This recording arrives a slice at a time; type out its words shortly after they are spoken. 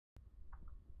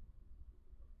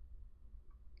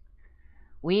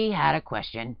We had a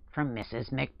question from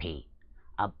Mrs. McP.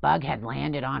 A bug had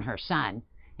landed on her son,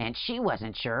 and she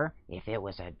wasn't sure if it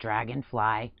was a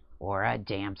dragonfly or a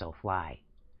damselfly.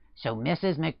 So,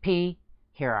 Mrs. McP,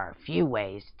 here are a few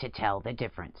ways to tell the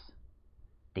difference.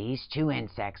 These two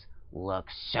insects look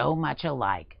so much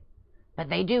alike, but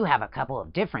they do have a couple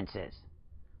of differences.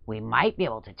 We might be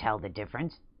able to tell the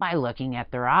difference by looking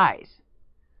at their eyes.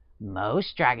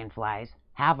 Most dragonflies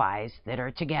have eyes that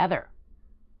are together,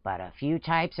 but a few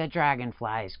types of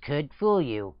dragonflies could fool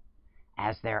you,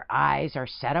 as their eyes are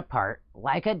set apart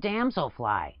like a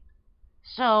damselfly.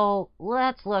 So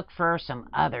let's look for some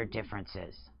other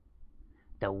differences.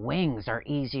 The wings are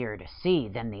easier to see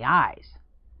than the eyes,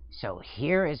 so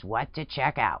here is what to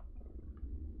check out.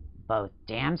 Both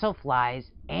damselflies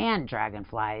and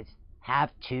dragonflies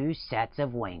have two sets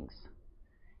of wings.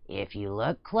 If you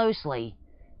look closely,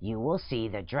 you will see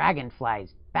the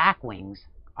dragonfly's back wings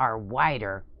are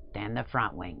wider than the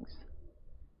front wings.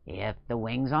 If the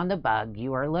wings on the bug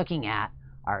you are looking at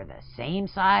are the same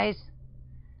size,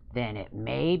 then it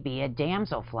may be a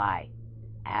damselfly,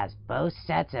 as both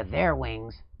sets of their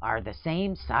wings are the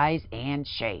same size and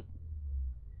shape.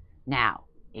 Now,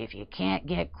 if you can't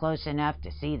get close enough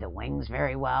to see the wings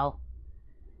very well,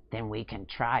 then we can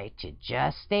try to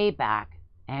just stay back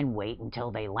and wait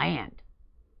until they land.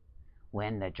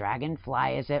 When the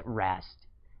dragonfly is at rest,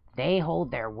 they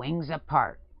hold their wings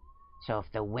apart. So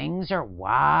if the wings are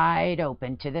wide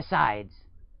open to the sides,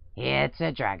 it's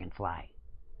a dragonfly.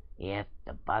 If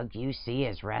the bug you see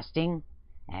is resting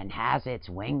and has its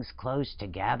wings close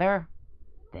together,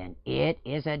 then it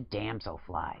is a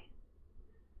damselfly.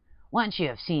 Once you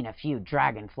have seen a few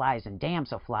dragonflies and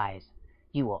damselflies,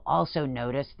 you will also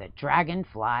notice the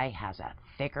dragonfly has a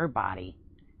thicker body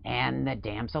and the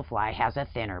damselfly has a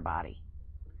thinner body.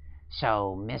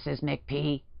 So, Mrs.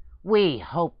 McP, we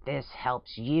hope this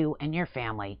helps you and your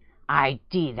family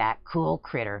ID that cool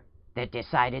critter that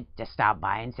decided to stop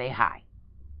by and say hi.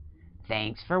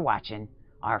 Thanks for watching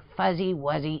our Fuzzy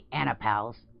Wuzzy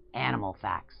Anipals Animal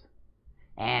Facts.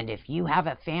 And if you have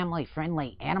a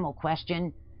family-friendly animal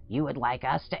question you would like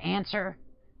us to answer,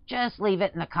 just leave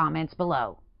it in the comments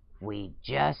below. We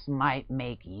just might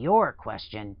make your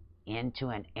question into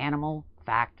an animal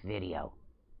fact video.